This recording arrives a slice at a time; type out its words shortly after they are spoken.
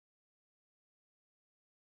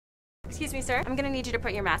Excuse me, sir. I'm gonna need you to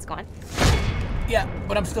put your mask on. Yeah,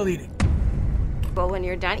 but I'm still eating. Well, when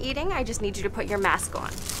you're done eating, I just need you to put your mask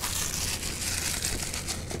on.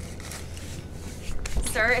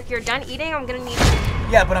 Sir, if you're done eating, I'm gonna need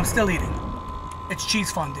you... Yeah, but I'm still eating. It's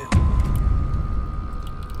cheese fondue.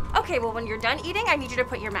 Okay, well, when you're done eating, I need you to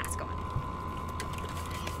put your mask on.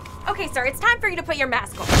 Okay, sir, it's time for you to put your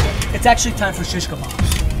mask on. It's actually time for shish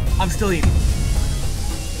kebabs. I'm still eating.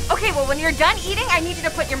 Okay, well, when you're done eating, I need you to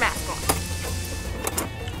put your mask on.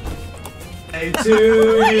 Hey,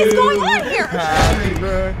 to What is going on here? Happy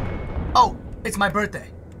birthday. Oh, it's my birthday.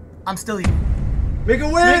 I'm still eating. Make a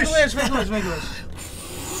wish. Make a wish. Make a wish. Make a wish.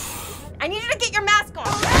 I need you to get your mask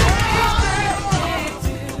on.